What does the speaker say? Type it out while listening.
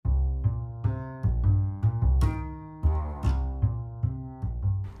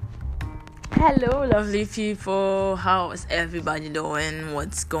Hello, lovely people. How's everybody doing?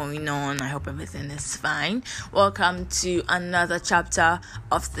 What's going on? I hope everything is fine. Welcome to another chapter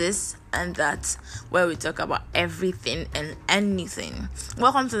of This and That, where we talk about everything and anything.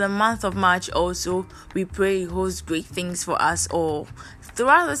 Welcome to the month of March. Also, we pray He holds great things for us all.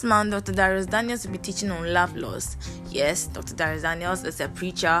 Throughout this month, Dr. Darius Daniels will be teaching on love laws. Yes, Dr. Darius Daniels is a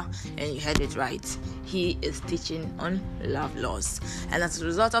preacher, and you heard it right. He is teaching on love laws. And as a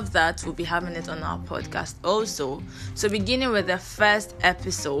result of that, we'll be having it on our podcast also. So beginning with the first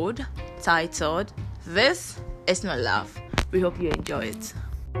episode titled, This is Not Love. We hope you enjoy it.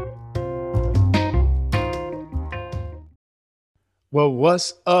 Well,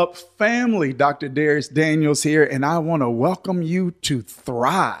 what's up, family? Dr. Darius Daniels here, and I want to welcome you to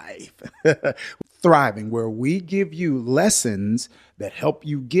Thrive. Thriving, where we give you lessons that help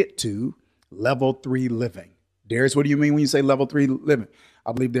you get to level 3 living. Darius, what do you mean when you say level 3 living?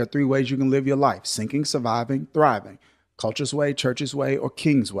 I believe there are 3 ways you can live your life: sinking, surviving, thriving. Culture's way, church's way, or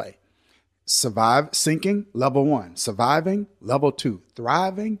king's way. Sinking, level 1. Surviving, level 2.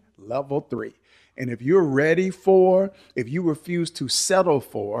 Thriving, level 3. And if you refuse to settle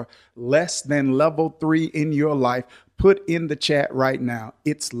for less than level 3 in your life, put in the chat right now,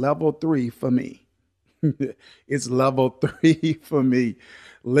 it's level 3 for me. It's level 3 for me.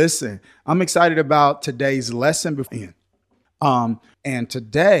 Listen, I'm excited about today's lesson. And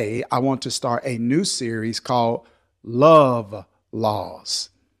today I want to start a new series called Love Laws.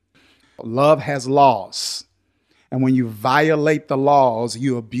 Love has laws. And when you violate the laws,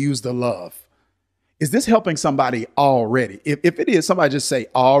 you abuse the love. Is this helping somebody already? If it is, somebody just say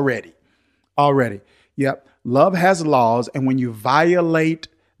already. Already. Yep. Love has laws. And when you violate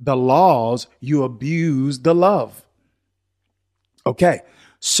the laws, you abuse the love. Okay.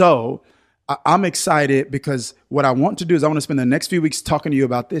 So I'm excited because what I want to do is I want to spend the next few weeks talking to you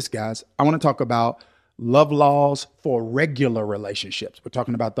about this, guys. I want to talk about love laws for regular relationships. We're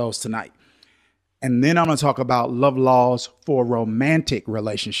talking about those tonight. And then I'm going to talk about love laws for romantic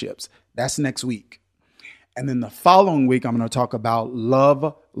relationships. That's next week. And then the following week, I'm going to talk about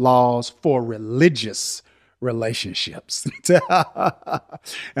love laws for religious relationships.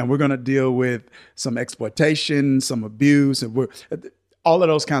 And we're going to deal with some exploitation, some abuse, and all of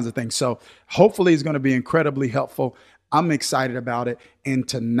those kinds of things. So hopefully it's going to be incredibly helpful. I'm excited about it. And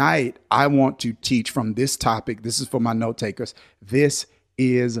tonight I want to teach from this topic. This is for my note takers. This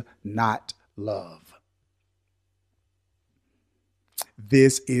is not love.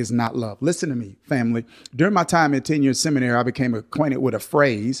 This is not love. Listen to me, family. During my time at 10-year seminary, I became acquainted with a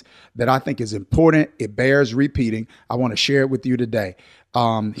phrase that I think is important. It bears repeating. I want to share it with you today.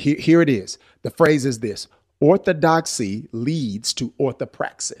 Here it is. The phrase is this: orthodoxy leads to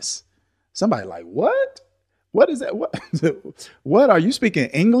orthopraxis. Somebody like, what? What is that? What are you speaking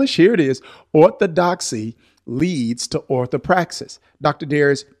English? Here it is. Orthodoxy leads to orthopraxis. Dr.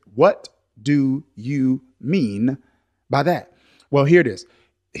 Darius, what do you mean by that? Well, here it is.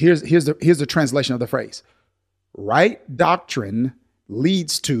 Here's the translation of the phrase. Right doctrine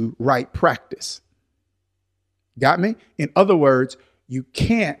leads to right practice. Got me? In other words, you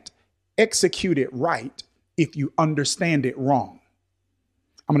can't execute it right if you understand it wrong.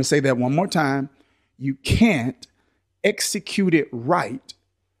 I'm going to say that one more time. You can't execute it right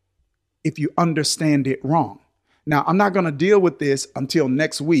if you understand it wrong. Now, I'm not going to deal with this until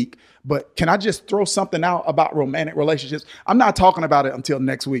next week, but can I just throw something out about romantic relationships? I'm not talking about it until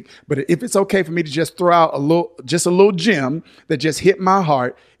next week, but if it's okay for me to just throw out a little gem that just hit my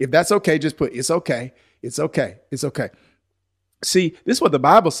heart, if that's okay, just put, it's okay. It's okay. It's okay. See, this is what the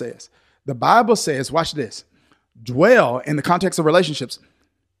Bible says. The Bible says, watch this, dwell in the context of relationships,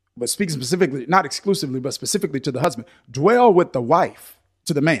 but speaking specifically, not exclusively, but specifically to the husband, dwell with the wife,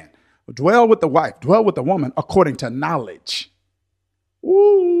 to the man. Dwell with the wife, dwell with the woman according to knowledge.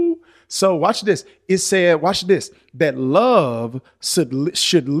 Ooh. So watch this. It said, watch this, that love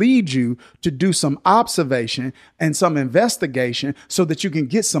should lead you to do some observation and some investigation so that you can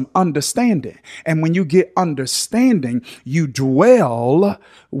get some understanding. And when you get understanding, you dwell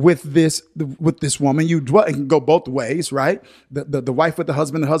with this woman. You dwell, it can go both ways, right? The wife with the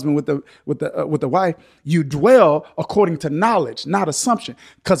husband with the wife. You dwell according to knowledge, not assumption,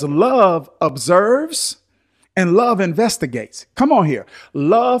 because love observes and love investigates. Come on here.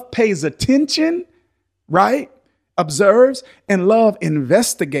 Love pays attention, right? Observes, and love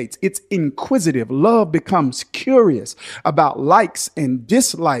investigates. It's inquisitive. Love becomes curious about likes and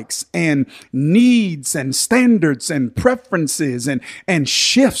dislikes and needs and standards and preferences and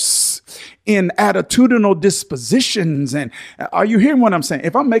shifts in attitudinal dispositions. And are you hearing what I'm saying?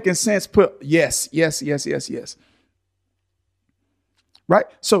 If I'm making sense, put yes, yes, yes, yes, yes. right?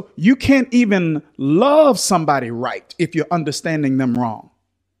 So you can't even love somebody right if you're understanding them wrong.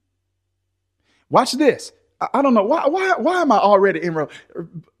 Watch this. I don't know why am I already in,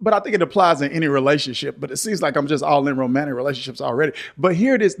 but I think it applies in any relationship. But it seems like I'm just all in romantic relationships already. But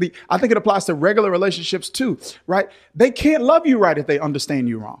here it is. I think it applies to regular relationships too, right? They can't love you right if they understand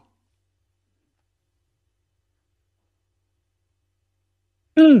you wrong.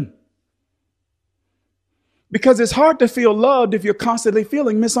 Because it's hard to feel loved if you're constantly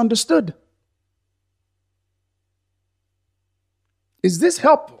feeling misunderstood. Is this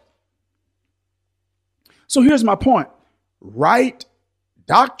helpful? So here's my point. Right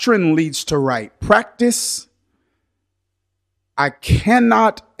doctrine leads to right practice. I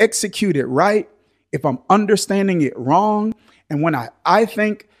cannot execute it right if I'm understanding it wrong. And when I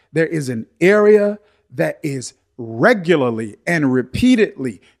think there is an area that is regularly and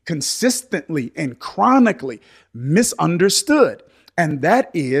repeatedly, consistently and chronically misunderstood, and that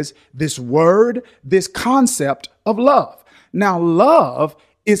is this word, this concept of love. Now, love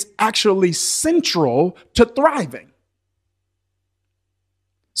is actually central to thriving.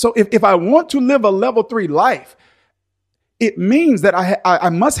 So if I want to live a level 3 life, it means that I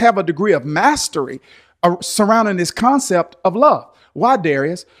must have a degree of mastery surrounding this concept of love. Why,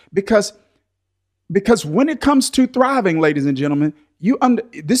 Darius? Because when it comes to thriving, ladies and gentlemen,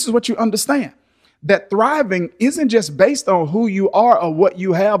 this is what you understand. That thriving isn't just based on who you are or what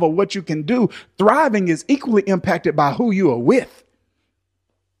you have or what you can do. Thriving is equally impacted by who you are with.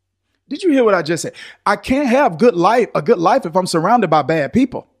 Did you hear what I just said? I can't have a good life if I'm surrounded by bad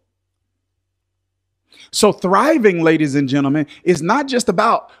people. So thriving, ladies and gentlemen, is not just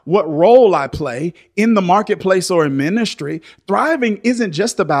about what role I play in the marketplace or in ministry. Thriving isn't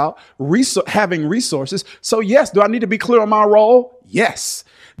just about having resources. So yes, do I need to be clear on my role? Yes.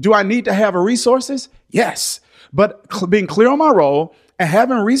 Do I need to have resources? Yes. But being clear on my role and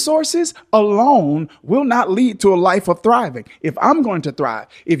having resources alone will not lead to a life of thriving. If I'm going to thrive,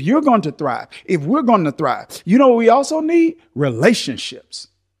 if you're going to thrive, if we're going to thrive, you know what we also need? Relationships.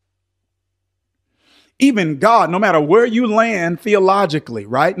 Even God, no matter where you land theologically,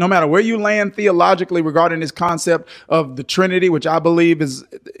 right? No matter where you land theologically regarding this concept of the Trinity, which I believe is,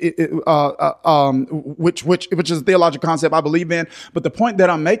 which is a theological concept I believe in. But the point that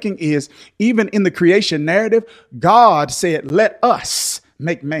I'm making is, even in the creation narrative, God said, "Let us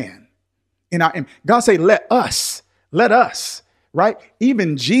make man." God said, "Let us," right?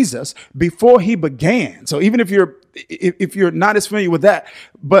 Even Jesus, before he began. So even if you're not as familiar with that,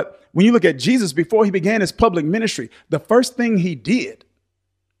 but when you look at Jesus before he began his public ministry, the first thing he did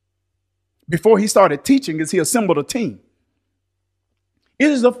before he started teaching is he assembled a team. It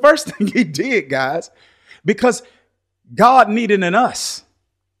is the first thing he did, guys, because God needed in us.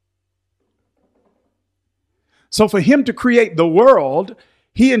 So for him to create the world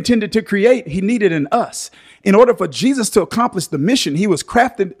he intended to create, he needed in us. In order for Jesus to accomplish the mission he was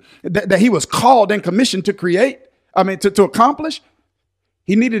crafted, that he was called and commissioned to create, to accomplish,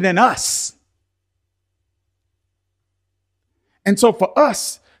 he needed in us. And so for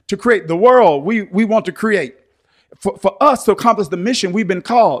us to create the world we want to create, for us to accomplish the mission we've been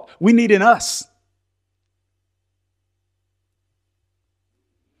called, we need in us.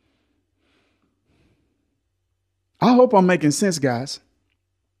 I hope I'm making sense, guys.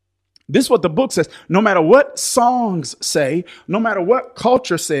 This is what the book says. No matter what songs say, no matter what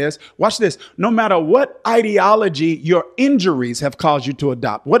culture says, watch this. No matter what ideology your injuries have caused you to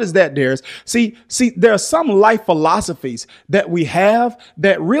adopt. What is that, Darius? See, there are some life philosophies that we have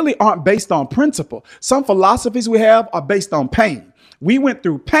that really aren't based on principle. Some philosophies we have are based on pain. We went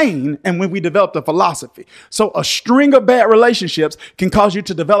through pain and when we developed a philosophy. So a string of bad relationships can cause you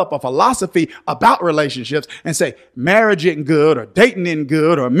to develop a philosophy about relationships and say marriage isn't good or dating isn't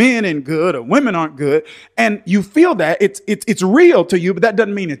good or men ain't good or women aren't good. And you feel that it's real to you, but that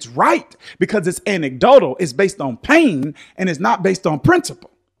doesn't mean it's right because it's anecdotal. It's based on pain and it's not based on principle.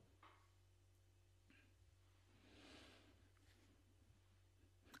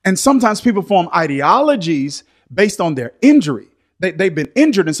 And sometimes people form ideologies based on their injury. They've been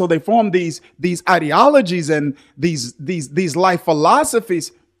injured, and so they form these ideologies and these life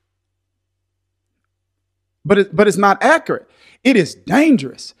philosophies. But it's not accurate. It is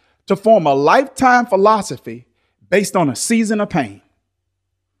dangerous to form a lifetime philosophy based on a season of pain.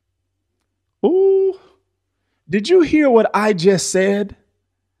 Ooh, did you hear what I just said?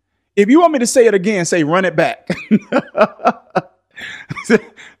 If you want me to say it again, say run it back.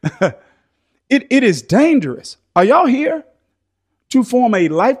 It is dangerous. Are y'all here? To form a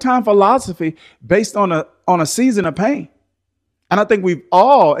lifetime philosophy based on a season of pain. And I think we've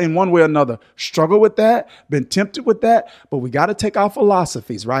all, in one way or another, struggled with that, been tempted with that. But we got to take our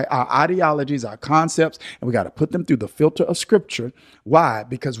philosophies, right? Our ideologies, our concepts, and we got to put them through the filter of Scripture. Why?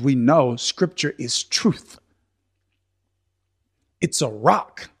 Because we know Scripture is truth. It's a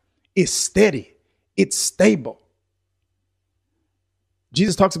rock. It's steady. It's stable.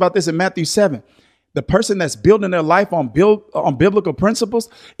 Jesus talks about this in Matthew 7. The person that's building their life on biblical principles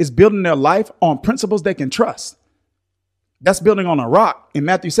is building their life on principles they can trust. That's building on a rock. In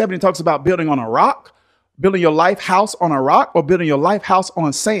Matthew 7, he talks about building on a rock, building your life house on a rock, or building your life house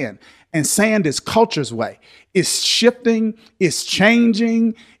on sand. And sand is culture's way. It's shifting, it's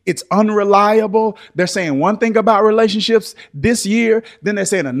changing, it's unreliable. They're saying one thing about relationships this year, then they're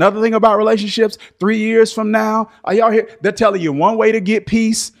saying another thing about relationships 3 years from now. Are y'all here? They're telling you one way to get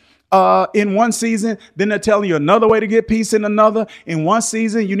peace in one season, then they're telling you another way to get peace in another. In one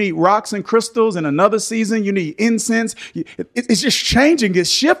season, you need rocks and crystals. In another season, you need incense. It's just changing. It's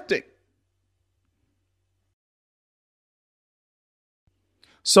shifting.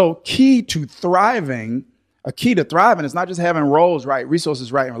 So a key to thriving is not just having roles right,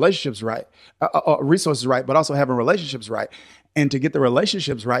 resources right, and relationships right, but also having relationships right. And to get the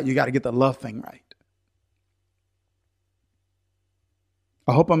relationships right, you got to get the love thing right.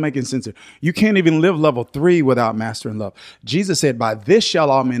 I hope I'm making sense here. You can't even live level 3 without mastering love. Jesus said, by this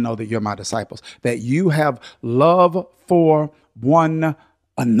shall all men know that you're my disciples, that you have love for one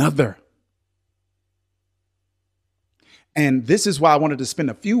another. And this is why I wanted to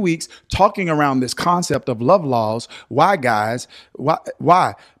spend a few weeks talking around this concept of love laws. Why, guys?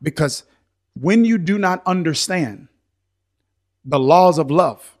 Why? Because when you do not understand the laws of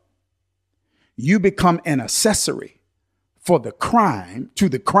love, you become an accessory to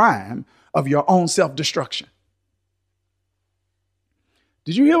the crime of your own self-destruction.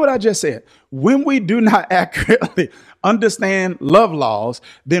 Did you hear what I just said? When we do not accurately understand love laws,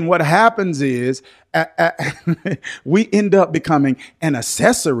 then what happens is we end up becoming an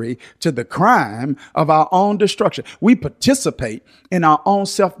accessory to the crime of our own destruction. We participate in our own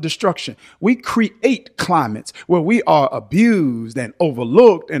self-destruction. We create climates where we are abused and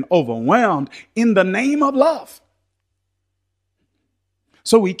overlooked and overwhelmed in the name of love.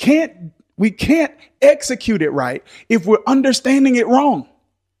 So we can't execute it right if we're understanding it wrong.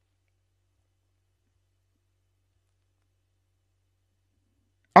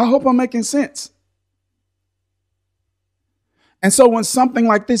 I hope I'm making sense. And so when something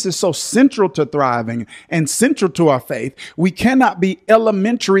like this is so central to thriving and central to our faith, we cannot be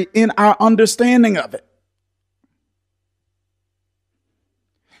elementary in our understanding of it.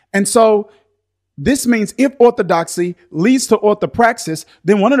 And so this means if orthodoxy leads to orthopraxis,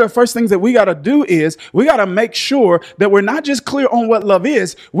 then one of the first things that we got to do is we got to make sure that we're not just clear on what love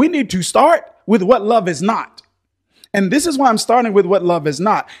is. We need to start with what love is not. And this is why I'm starting with what love is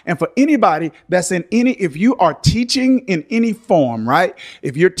not. And for anybody that's if you are teaching in any form, right?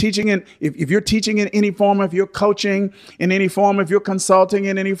 If you're teaching in any form, if you're coaching in any form, if you're consulting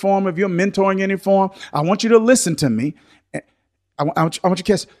in any form, if you're mentoring in any form, I want you to listen to me. I want you to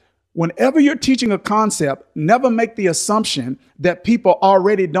catch. Whenever you're teaching a concept, never make the assumption that people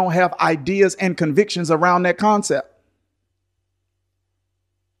already don't have ideas and convictions around that concept.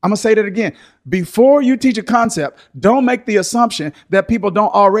 I'm going to say that again. Before you teach a concept, don't make the assumption that people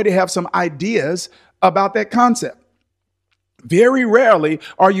don't already have some ideas about that concept. Very rarely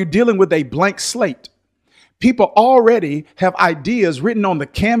are you dealing with a blank slate. People already have ideas written on the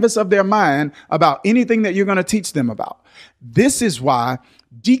canvas of their mind about anything that you're going to teach them about. This is why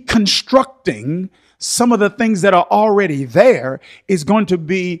deconstructing some of the things that are already there is going to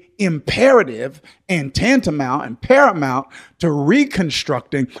be imperative and tantamount and paramount to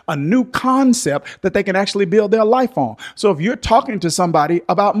reconstructing a new concept that they can actually build their life on. So if you're talking to somebody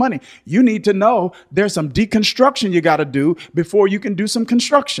about money, you need to know there's some deconstruction you got to do before you can do some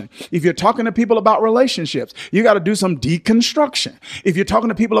construction. If you're talking to people about relationships, you got to do some deconstruction. If you're talking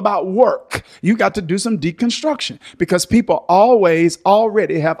to people about work, you got to do some deconstruction because people always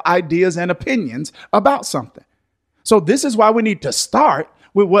already have ideas and opinions about something. So this is why we need to start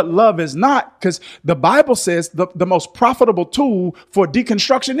with what love is not, because the Bible says the most profitable tool for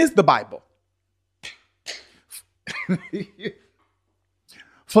deconstruction is the Bible.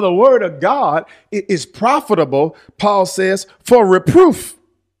 For the word of God is profitable, Paul says, for reproof,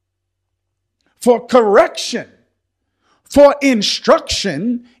 for correction, for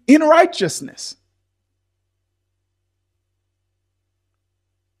instruction in righteousness.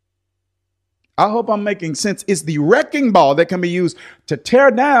 I hope I'm making sense. It's the wrecking ball that can be used to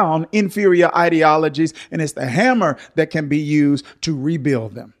tear down inferior ideologies, and it's the hammer that can be used to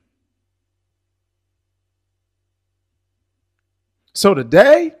rebuild them. So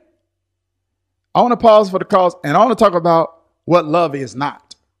today, I want to pause for the cause and I want to talk about what love is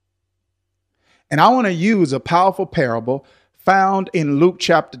not. And I want to use a powerful parable found in Luke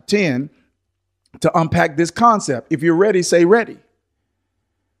chapter 10 to unpack this concept. If you're ready, say ready.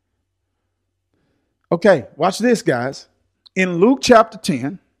 Okay, watch this, guys. In Luke chapter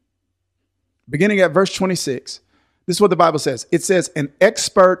 10, beginning at verse 26, this is what the Bible says. It says an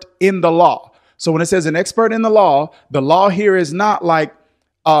expert in the law. So when it says an expert in the law here is not like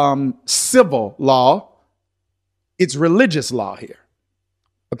civil law. It's religious law here.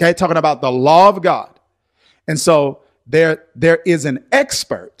 Okay, talking about the law of God. And so there is an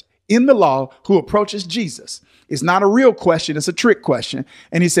expert in the law who approaches Jesus. It's not a real question. It's a trick question.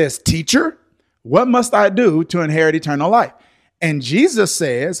 And he says, teacher, what must I do to inherit eternal life? And Jesus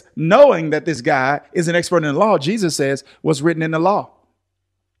says, knowing that this guy is an expert in the law, Jesus says, what's written in the law?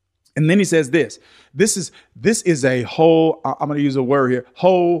 And then he says this is a whole, I'm going to use a word here,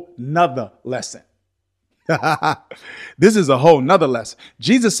 whole nother lesson. This is a whole nother lesson.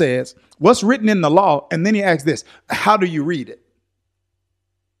 Jesus says, what's written in the law? And then he asks this, how do you read it?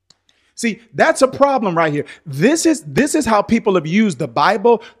 See, that's a problem right here. This is how people have used the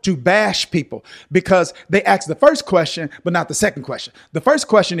Bible to bash people, because they ask the first question, but not the second question. The first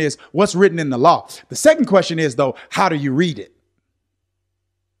question is, what's written in the law? The second question is, though, how do you read it?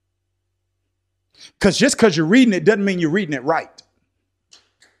 Because just because you're reading it doesn't mean you're reading it right.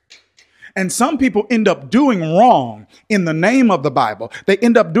 And some people end up doing wrong in the name of the Bible. They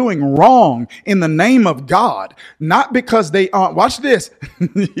end up doing wrong in the name of God, not because they aren't, watch this,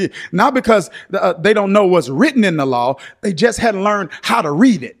 not because they don't know what's written in the law. They just hadn't learned how to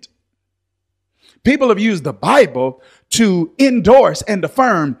read it. People have used the Bible to endorse and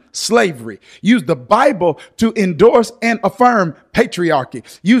affirm slavery. Use the Bible to endorse and affirm patriarchy.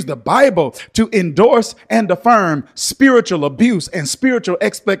 Use the Bible to endorse and affirm spiritual abuse and spiritual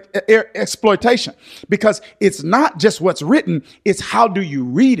exploitation. Because it's not just what's written, it's how do you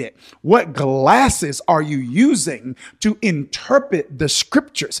read it? What glasses are you using to interpret the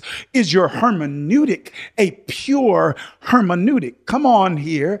scriptures? Is your hermeneutic a pure hermeneutic? Come on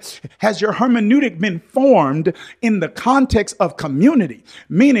here. Has your hermeneutic been formed in the context of community?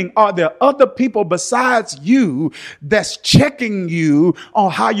 Meaning, are there other people besides you that's checking you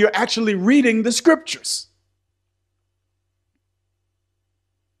on how you're actually reading the scriptures?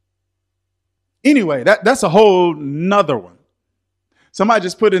 Anyway, that's a whole nother one. Somebody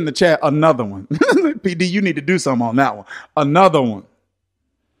just put in the chat another one. PD, you need to do something on that one. Another one.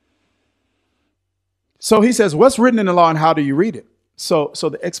 So he says, what's written in the law and how do you read it? So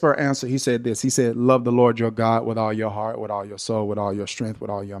the expert answer, he said this. He said, love the Lord your God with all your heart, with all your soul, with all your strength,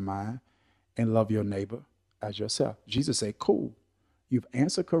 with all your mind, and love your neighbor as yourself. Jesus said, cool. You've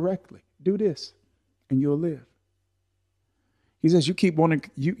answered correctly. Do this and you'll live. He says, you keep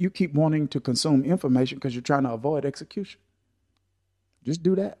wanting to consume information because you're trying to avoid execution. Just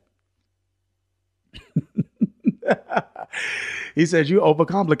do that. He says, you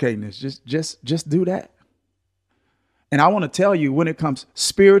overcomplicating this. Just do that. And I want to tell you, when it comes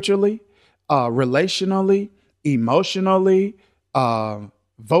spiritually, relationally, emotionally,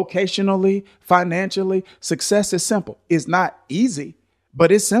 vocationally, financially, success is simple. It's not easy,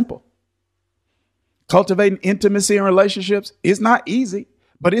 but it's simple. Cultivating intimacy in relationships is not easy,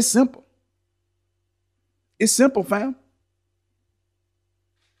 but it's simple. It's simple, fam.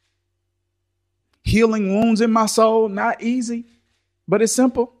 Healing wounds in my soul, not easy, but it's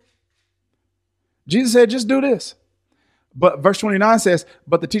simple. Jesus said, just do this. But verse 29 says,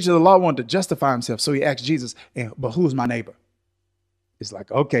 but the teacher of the law wanted to justify himself. So he asked Jesus, but who's my neighbor? It's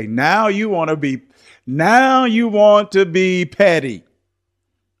like, okay, now you want to be petty.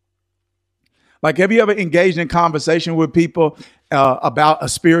 Like, have you ever engaged in conversation with people about a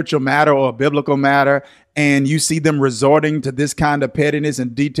spiritual matter or a biblical matter, and you see them resorting to this kind of pettiness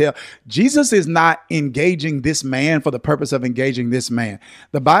and detail? Jesus is not engaging this man for the purpose of engaging this man.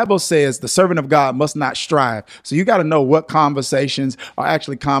 The Bible says the servant of God must not strive. So you got to know what conversations are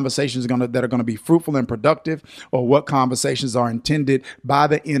actually conversations that are going to be fruitful and productive, or what conversations are intended by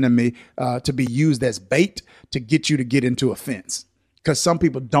the enemy to be used as bait to get you to get into offense. Because some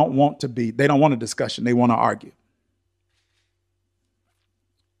people they don't want a discussion. They want to argue.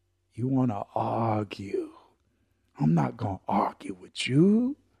 You want to argue. I'm not going to argue with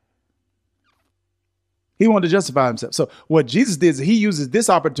you. He wanted to justify himself. So what Jesus did is he uses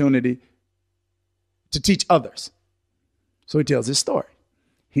this opportunity to teach others. So he tells his story.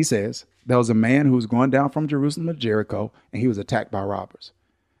 He says, there was a man who was going down from Jerusalem to Jericho, and he was attacked by robbers.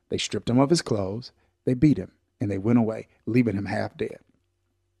 They stripped him of his clothes. They beat him. And they went away, leaving him half dead.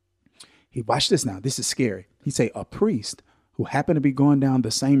 Watch this now. This is scary. He say, a priest who who happened to be going down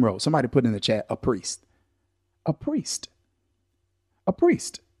the same road. Somebody put in the chat, a priest. A priest. A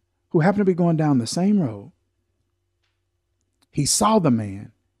priest who happened to be going down the same road. He saw the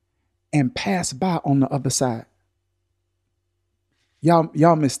man and passed by on the other side.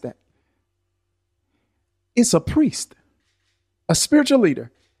 Y'all missed that. It's a priest, a spiritual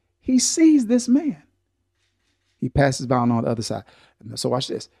leader. He sees this man. He passes by on the other side. So watch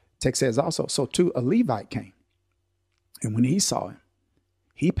this. Text says also, so too a Levite came. And when he saw him,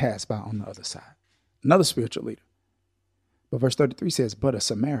 he passed by on the other side. Another spiritual leader. But verse 33 says, but a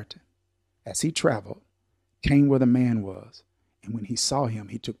Samaritan, as he traveled, came where the man was. And when he saw him,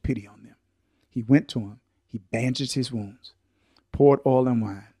 he took pity on them. He went to him. He bandaged his wounds, poured oil and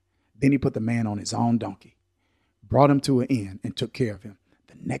wine. Then he put the man on his own donkey, brought him to an inn, and took care of him.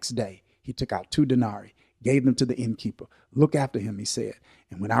 The next day, he took out 2 denarii, gave them to the innkeeper. Look after him, he said,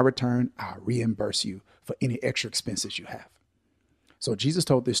 and when I return, I'll reimburse you for any extra expenses you have. So Jesus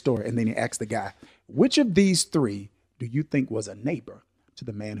told this story, and then he asked the guy, which of these 3 do you think was a neighbor to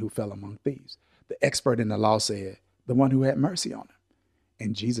the man who fell among thieves? The expert in the law said, the one who had mercy on him.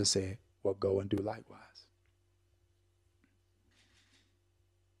 And Jesus said, well, go and do likewise.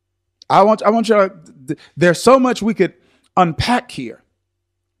 I want you to, there's so much we could unpack here.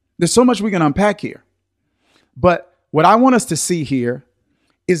 There's so much we can unpack here. But what I want us to see here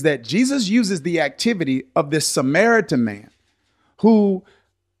is that Jesus uses the activity of this Samaritan man who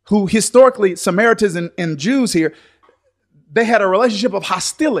historically Samaritans and Jews here, they had a relationship of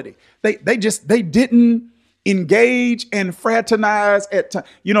hostility. They didn't engage and fraternize at time.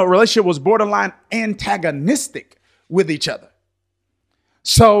 Relationship was borderline antagonistic with each other.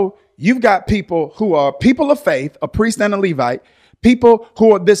 So you've got people who are people of faith, a priest and a Levite, people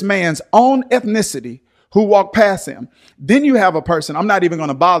who are this man's own ethnicity who walk past him. Then you have a person, I'm not even going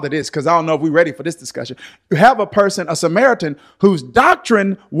to bother this because I don't know if we're ready for this discussion. You have a person, a Samaritan, whose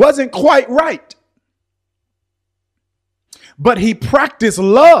doctrine wasn't quite right, but he practiced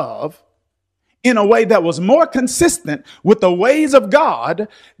love in a way that was more consistent with the ways of God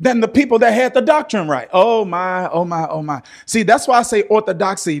than the people that had the doctrine right. Oh my, oh my, oh my. See, that's why I say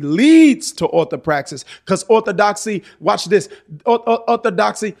orthodoxy leads to orthopraxis, because orthodoxy, watch this,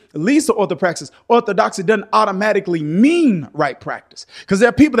 orthodoxy leads to orthopraxis. Orthodoxy doesn't automatically mean right practice, because there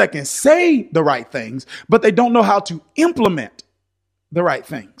are people that can say the right things, but they don't know how to implement the right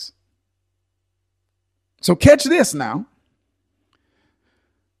things. So catch this now.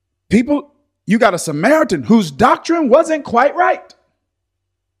 You got a Samaritan whose doctrine wasn't quite right.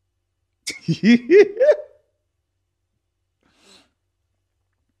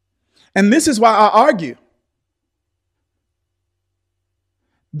 And this is why I argue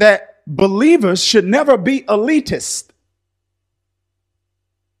that believers should never be elitist.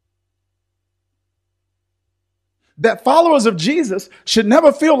 That followers of Jesus should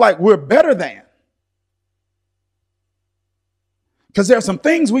never feel like we're better than. Because there are some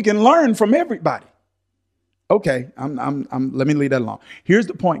things we can learn from everybody. Okay, let me leave that alone. Here's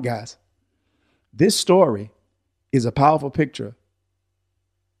the point, guys. This story is a powerful picture,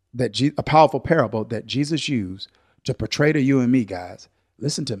 a powerful parable that Jesus used to portray to you and me, guys.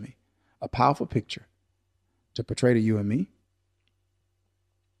 Listen to me. A powerful picture to portray to you and me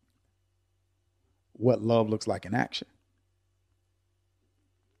what love looks like in action.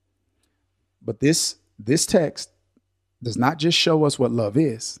 But this text does not just show us what love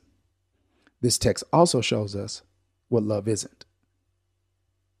is. This text also shows us what love isn't.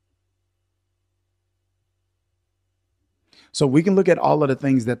 So we can look at all of the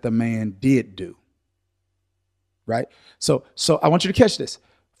things that the man did do, right? So I want you to catch this.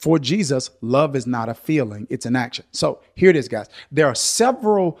 For Jesus, love is not a feeling, it's an action. So here it is, guys. There are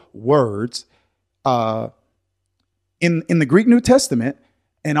several words in the Greek New Testament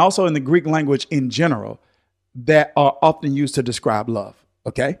and also in the Greek language in general that are often used to describe love,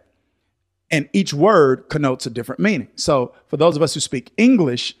 okay? And each word connotes a different meaning. So for those of us who speak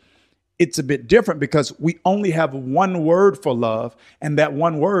English, it's a bit different because we only have one word for love, and that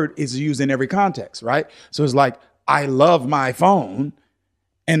one word is used in every context, right? So it's like, I love my phone,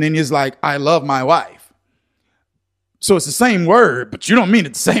 and then it's like, I love my wife. So it's the same word, but you don't mean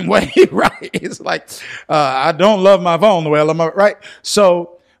it the same way, right? It's like, I don't love my phone the way I love my, right?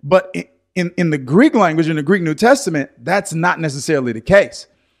 So, but in the Greek language, in the Greek New Testament, that's not necessarily the case.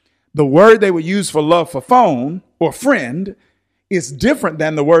 The word they would use for love for phone or friend is different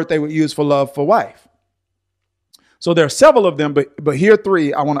than the word they would use for love for wife. So there are several of them, but here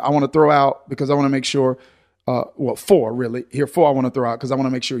 3 I want to throw out because I want to make sure, 4 really. Here 4 I want to throw out because I want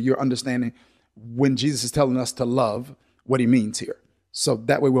to make sure you're understanding when Jesus is telling us to love, what he means here. So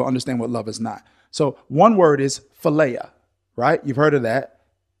that way we'll understand what love is not. So one word is philia. right? You've heard of that.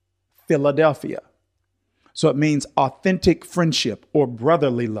 Philadelphia. So it means authentic friendship or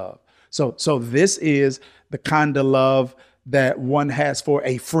brotherly love. So this is the kind of love that one has for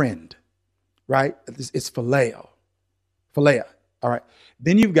a friend, right? It's phileo. Philea. All right.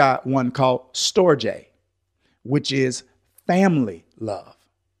 Then you've got one called storge, which is family love.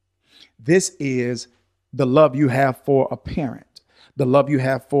 This is the love you have for a parent, the love you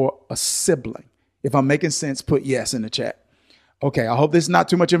have for a sibling. If I'm making sense, put yes in the chat. Okay, I hope this is not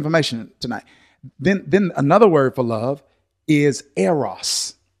too much information tonight. Then another word for love is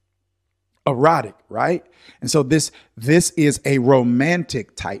eros, erotic, right? And so this is a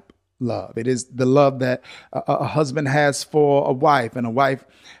romantic type love. It is the love that a husband has for a wife and a wife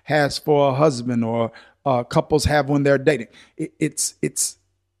has for a husband, or couples have when they're dating. It's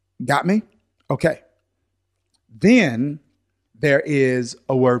got me? Okay. Then there is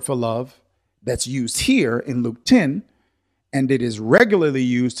a word for love that's used here in Luke 10, and it is regularly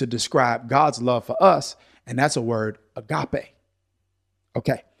used to describe God's love for us, and that's a word, agape.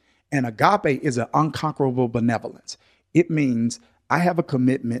 Okay. And agape is an unconquerable benevolence. It means I have a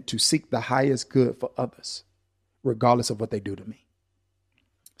commitment to seek the highest good for others, regardless of what they do to me.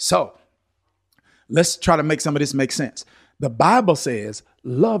 So let's try to make some of this make sense. The Bible says,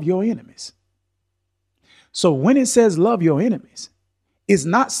 love your enemies. So when it says love your enemies, it's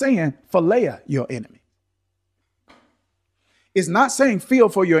not saying philea your enemy. It's not saying feel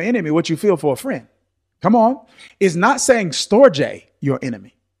for your enemy what you feel for a friend. Come on. It's not saying storge your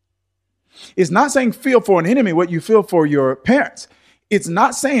enemy. It's not saying feel for an enemy what you feel for your parents. It's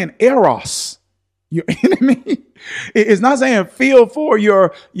not saying eros your enemy. It's not saying feel for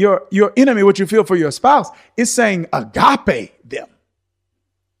your enemy what you feel for your spouse. It's saying agape them.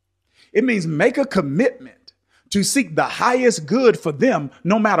 It means make a commitment to seek the highest good for them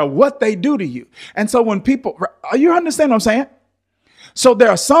no matter what they do to you. And so when people, you understand what I'm saying? So there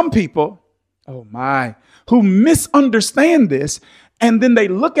are some people, oh my, who misunderstand this, and then they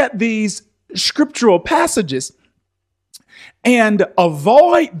look at these scriptural passages and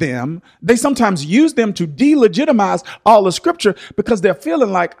avoid them. They sometimes use them to delegitimize all the scripture because they're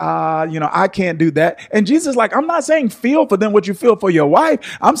feeling like, I can't do that. And Jesus is like, I'm not saying feel for them what you feel for your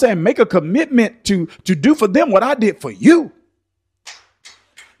wife. I'm saying make a commitment to do for them what I did for you.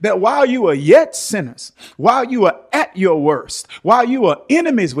 That while you are yet sinners, while you are at your worst, while you are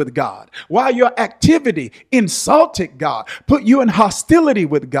enemies with God, while your activity insulted God, put you in hostility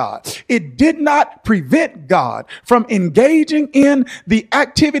with God, it did not prevent God from engaging in the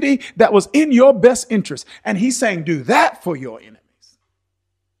activity that was in your best interest. And he's saying, do that for your enemies.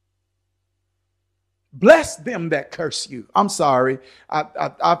 Bless them that curse you. I'm sorry.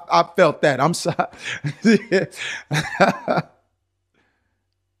 I felt that. I'm sorry.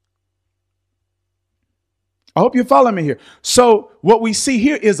 I hope you're following me here. So what we see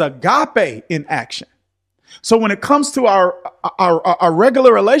here is agape in action. So when it comes to our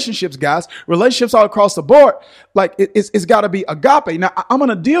regular relationships, guys, relationships all across the board, like it's got to be agape. Now I'm going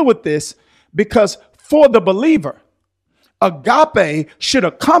to deal with this because for the believer, agape should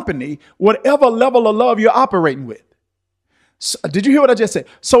accompany whatever level of love you're operating with. So, did you hear what I just said?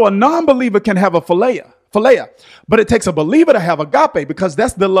 So a non-believer can have a philea, but it takes a believer to have agape because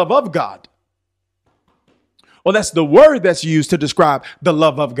that's the love of God. Well, that's the word that's used to describe the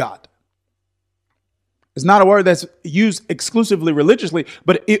love of God. It's not a word that's used exclusively religiously,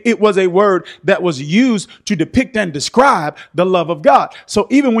 but it was a word that was used to depict and describe the love of God. So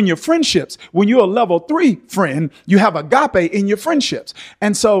even when your friendships, when you're a level 3 friend, you have agape in your friendships.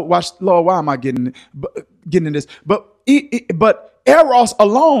 And so, watch, Lord, why am I getting in this? But eros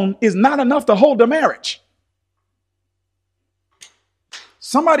alone is not enough to hold a marriage.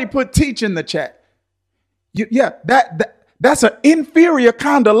 Somebody put teach in the chat. That's an inferior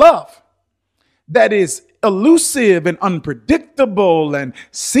kind of love that is elusive and unpredictable and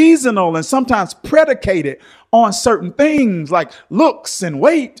seasonal and sometimes predicated on certain things like looks and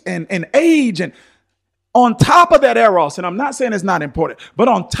weight and age. And on top of that eros, and I'm not saying it's not important, but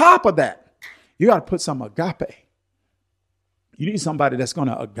on top of that, you got to put some agape. You need somebody that's going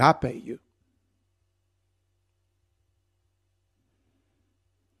to agape you.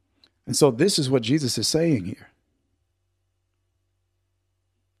 And so this is what Jesus is saying here.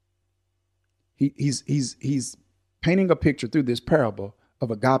 He's painting a picture through this parable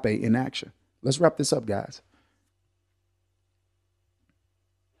of agape in action. Let's wrap this up, guys.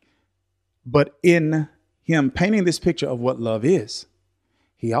 But in him painting this picture of what love is,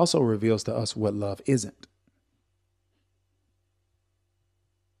 he also reveals to us what love isn't.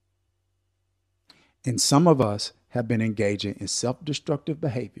 And some of us have been engaging in self-destructive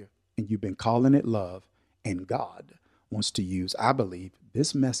behavior, and you've been calling it love, and God wants to use, I believe,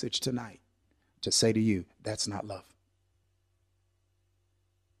 this message tonight to say to you, that's not love.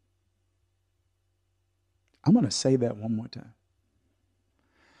 I'm going to say that one more time.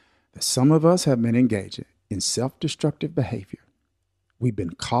 That some of us have been engaging in self-destructive behavior. We've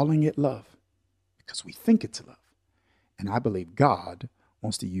been calling it love because we think it's love. And I believe God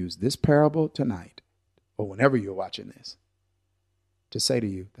wants to use this parable tonight, or whenever you're watching this, to say to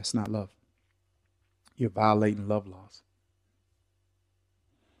you, that's not love. You're violating love laws.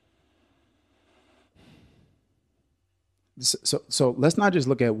 So let's not just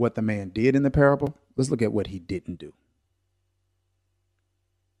look at what the man did in the parable. Let's look at what he didn't do.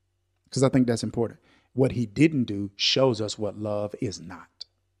 Because I think that's important. What he didn't do shows us what love is not.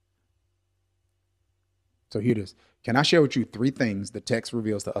 So here it is. Can I share with you 3 things the text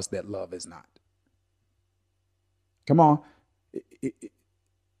reveals to us that love is not? Come on.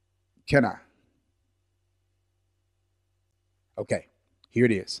 Can I? Okay, here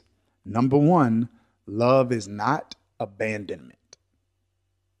it is. Number 1, love is not abandonment.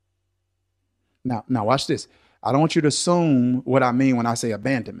 Now watch this. I don't want you to assume what I mean when I say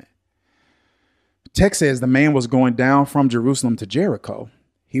abandonment. The text says the man was going down from Jerusalem to Jericho.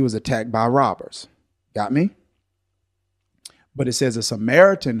 He was attacked by robbers. Got me? But it says a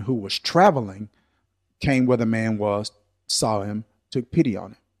Samaritan who was traveling came where the man was, saw him, took pity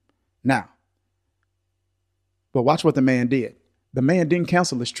on him. Now, but watch what the man did. The man didn't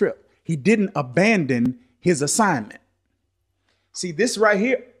cancel his trip. He didn't abandon his assignment. See, this right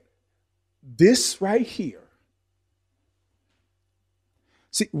here.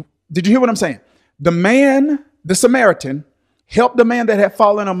 See, did you hear what I'm saying? The man, the Samaritan, helped the man that had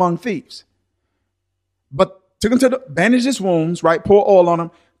fallen among thieves, but took him to bandage his wounds, right? Pour oil on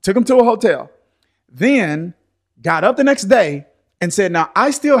him, took him to a hotel, then got up the next day and said, now I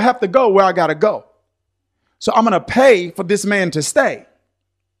still have to go where I got to go. So I'm going to pay for this man to stay.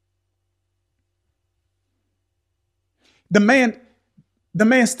 The man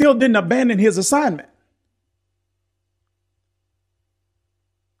still didn't abandon his assignment.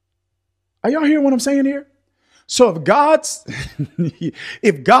 Are y'all hearing what I'm saying here? So if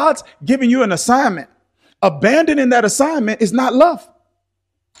God's giving you an assignment, abandoning that assignment is not love.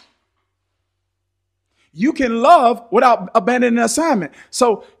 You can love without abandoning an assignment.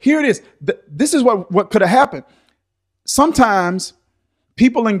 So here it is. This is what could have happened. Sometimes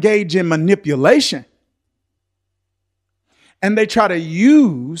people engage in manipulation and they try to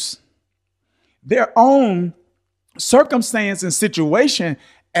use their own circumstance and situation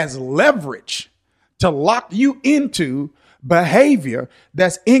as leverage to lock you into behavior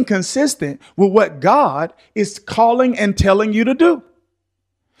that's inconsistent with what God is calling and telling you to do.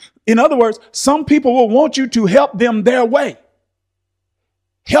 In other words, some people will want you to help them their way.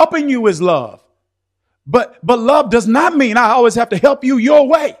 Helping you is love. But love does not mean I always have to help you your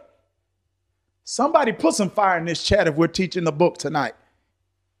way. Somebody put some fire in this chat if we're teaching the book tonight.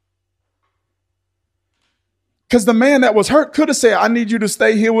 Because the man that was hurt could have said, I need you to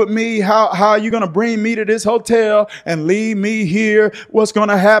stay here with me. How are you going to bring me to this hotel and leave me here? What's going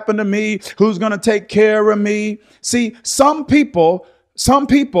to happen to me? Who's going to take care of me? See, some people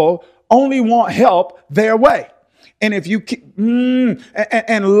only want help their way. And if you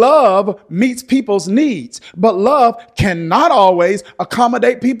and love meets people's needs, but love cannot always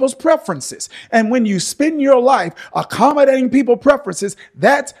accommodate people's preferences. And when you spend your life accommodating people's preferences,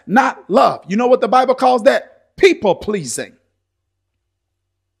 that's not love. You know what the Bible calls that? People pleasing.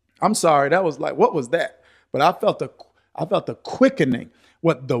 I'm sorry, that was like, what was that? But I felt the quickening,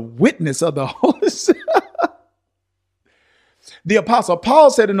 what the witness of the Holy Spirit. The Apostle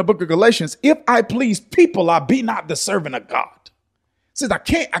Paul said in the book of Galatians, if I please people, I be not the servant of God. He says, I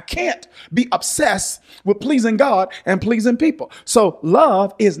can't be obsessed with pleasing God and pleasing people. So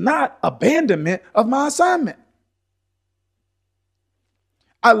love is not abandonment of my assignment.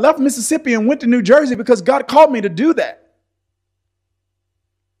 I left Mississippi and went to New Jersey because God called me to do that.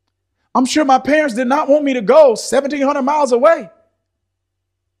 I'm sure my parents did not want me to go 1,700 miles away.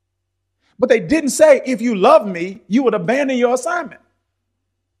 But they didn't say, if you love me, you would abandon your assignment.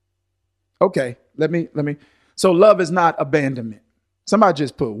 Okay, let me. So love is not abandonment. Somebody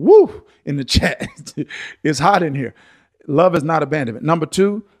just put woo in the chat. It's hot in here. Love is not abandonment. Number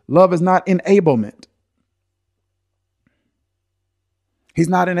 2, love is not enablement. He's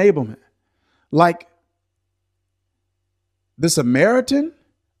not enablement. Like the Samaritan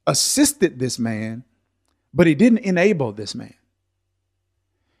assisted this man, but he didn't enable this man.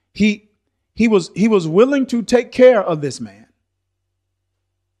 He was willing to take care of this man,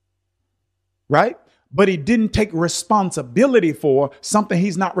 right? But he didn't take responsibility for something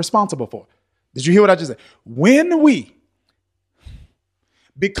he's not responsible for. Did you hear what I just said? When we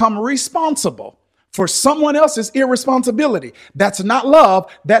become responsible for someone else's irresponsibility. That's not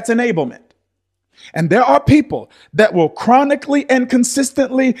love, that's enablement. And there are people that will chronically and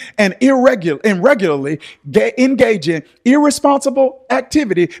consistently and regularly engage in irresponsible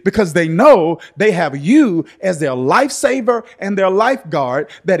activity because they know they have you as their lifesaver and their lifeguard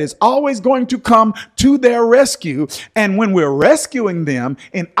that is always going to come to their rescue. And when we're rescuing them,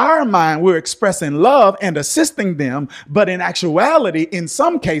 in our mind, we're expressing love and assisting them. But in actuality, in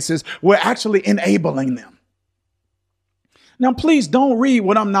some cases, we're actually enabling them. Now, please don't read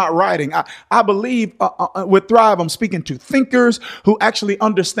what I'm not writing. I believe with Thrive, I'm speaking to thinkers who actually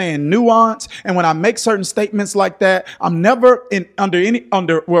understand nuance. And when I make certain statements like that, I'm never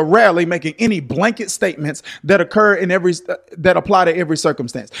rarely making any blanket statements that that apply to every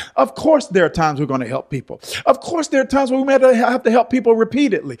circumstance. Of course, there are times we're going to help people. Of course, there are times where we may have to help people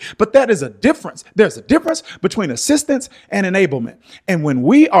repeatedly. But that is a difference. There's a difference between assistance and enablement. And when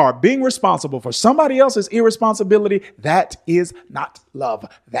we are being responsible for somebody else's irresponsibility, that is not love.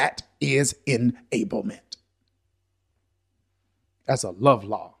 That is enablement. That's a love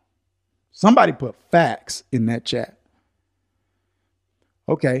law. Somebody put facts in that chat.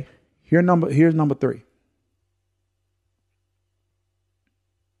 Okay, here's number 3.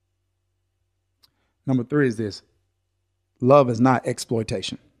 Number 3 is this. Love is not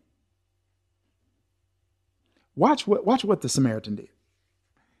exploitation. Watch what the Samaritan did.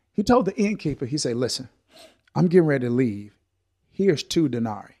 He told the innkeeper, he said, listen, I'm getting ready to leave. Here's 2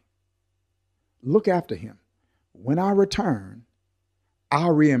 denarii. Look after him. When I return,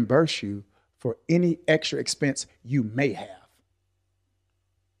 I'll reimburse you for any extra expense you may have.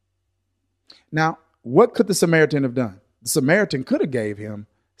 Now, what could the Samaritan have done? The Samaritan could have gave him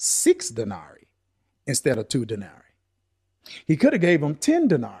 6 denarii instead of 2 denarii. He could have gave him 10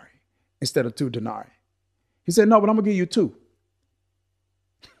 denarii instead of 2 denarii. He said, no, but I'm going to give you 2.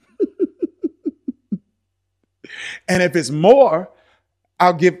 And if it's more,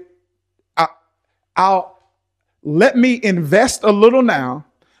 I'll let me invest a little now.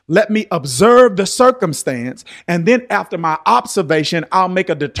 Let me observe the circumstance. And then after my observation, I'll make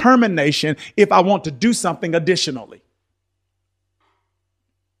a determination if I want to do something additionally.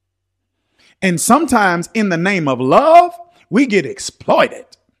 And sometimes in the name of love, we get exploited.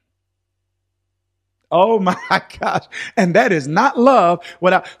 Oh my gosh. And that is not love.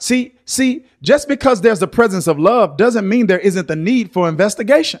 See, just because there's the presence of love doesn't mean there isn't the need for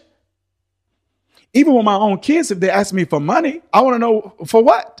investigation. Even with my own kids, if they ask me for money, I want to know for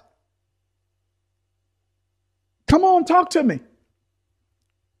what? Come on, talk to me.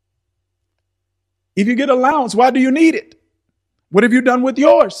 If you get allowance, why do you need it? What have you done with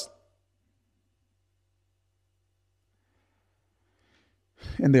yours?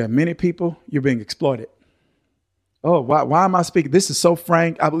 And there are many people, you're being exploited. Oh, why am I speaking? This is so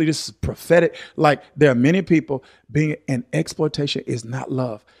frank. I believe this is prophetic. Like there are many people being, and exploitation is not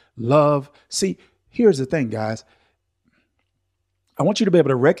love. Love. See, here's the thing, guys. I want you to be able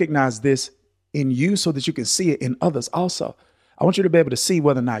to recognize this in you so that you can see it in others also. I want you to be able to see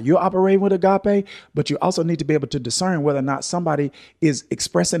whether or not you're operating with agape, but you also need to be able to discern whether or not somebody is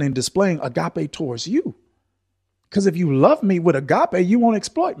expressing and displaying agape towards you. Because if you love me with agape, you won't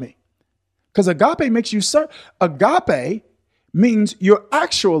exploit me. Because agape makes you serve. Agape means you're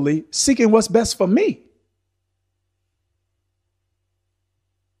actually seeking what's best for me.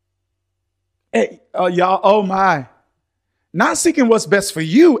 Hey, y'all, oh my. Not seeking what's best for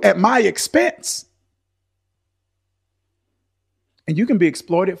you at my expense. And you can be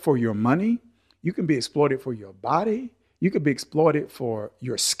exploited for your money. You can be exploited for your body. You can be exploited for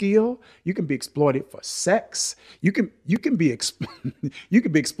your skill. You can be exploited for sex. You can be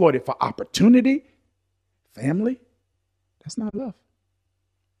exploited for opportunity, family. That's not love.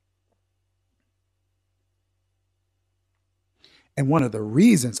 And one of the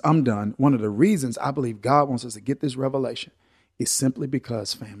reasons I believe God wants us to get this revelation is simply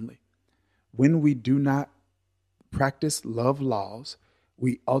because, family, when we do not practice love laws,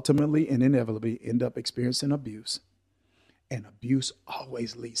 we ultimately and inevitably end up experiencing abuse. And abuse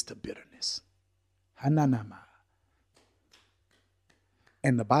always leads to bitterness. Hananama.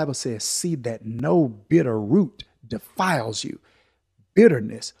 And the Bible says, see that no bitter root defiles you.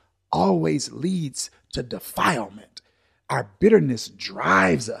 Bitterness always leads to defilement. Our bitterness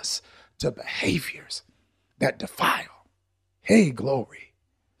drives us to behaviors that defile. Hey, glory.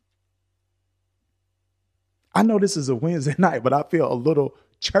 I know this is a Wednesday night, but I feel a little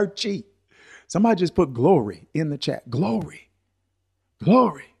churchy. Somebody just put glory in the chat. Glory.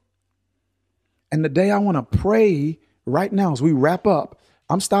 Glory. And today I want to pray right now as we wrap up.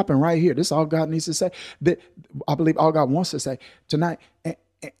 I'm stopping right here. This is all God needs to say. I believe all God wants to say tonight.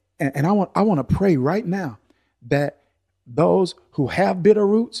 And I want to pray right now that those who have bitter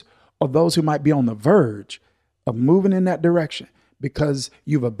roots or those who might be on the verge of moving in that direction because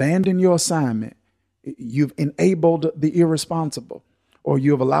you've abandoned your assignment, you've enabled the irresponsible, or you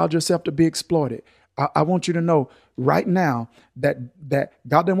have allowed yourself to be exploited. I want you to know right now that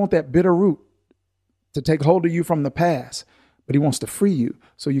God doesn't want that bitter root to take hold of you from the past, but he wants to free you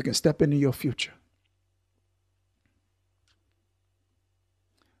so you can step into your future.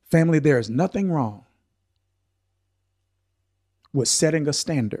 Family, there is nothing wrong with setting a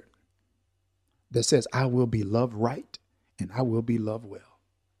standard that says, I will be loved right and I will be loved well.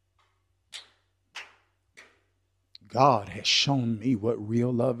 God has shown me what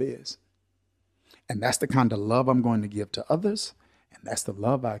real love is. And that's the kind of love I'm going to give to others. And that's the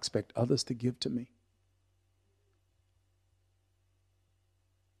love I expect others to give to me.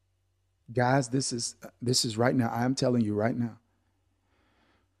 Guys, this is right now. I am telling you right now.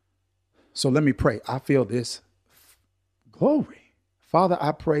 So let me pray. I feel this. Glory. Father,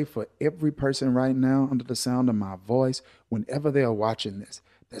 I pray for every person right now under the sound of my voice, whenever they are watching this,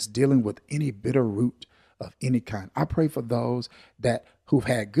 that's dealing with any bitter root of any kind. I pray for those who've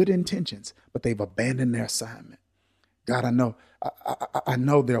had good intentions, but they've abandoned their assignment. God, I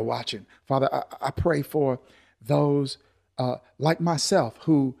know they're watching. Father, I pray for those like myself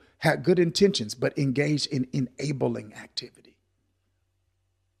who had good intentions, but engaged in enabling activity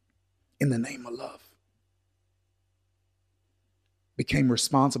in the name of love. Became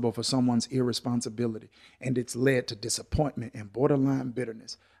responsible for someone's irresponsibility, and it's led to disappointment and borderline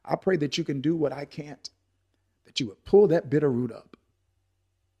bitterness. I pray that you can do what I can't, that you would pull that bitter root up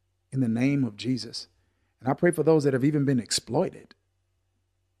in the name of Jesus. And I pray for those that have even been exploited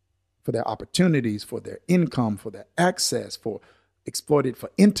for their opportunities, for their income, for their access, exploited for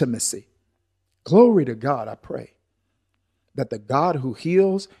intimacy. Glory to God, I pray that the God who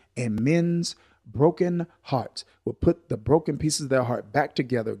heals and mends broken hearts will put the broken pieces of their heart back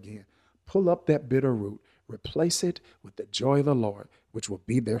together again, pull up that bitter root, replace it with the joy of the Lord, which will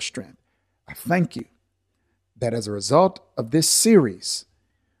be their strength. I thank you that as a result of this series,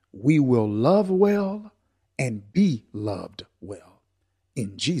 we will love well and be loved well.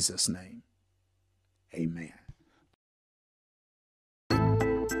 In Jesus' name, amen.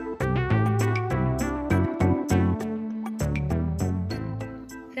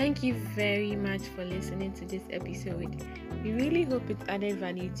 Thank you very much for listening to this episode. We really hope it added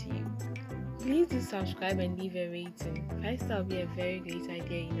value to you. Please do subscribe and leave a rating. 5-star will be a very great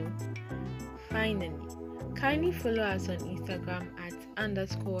idea, Finally, kindly follow us on Instagram at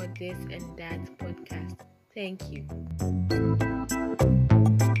 _this and that podcast. Thank you.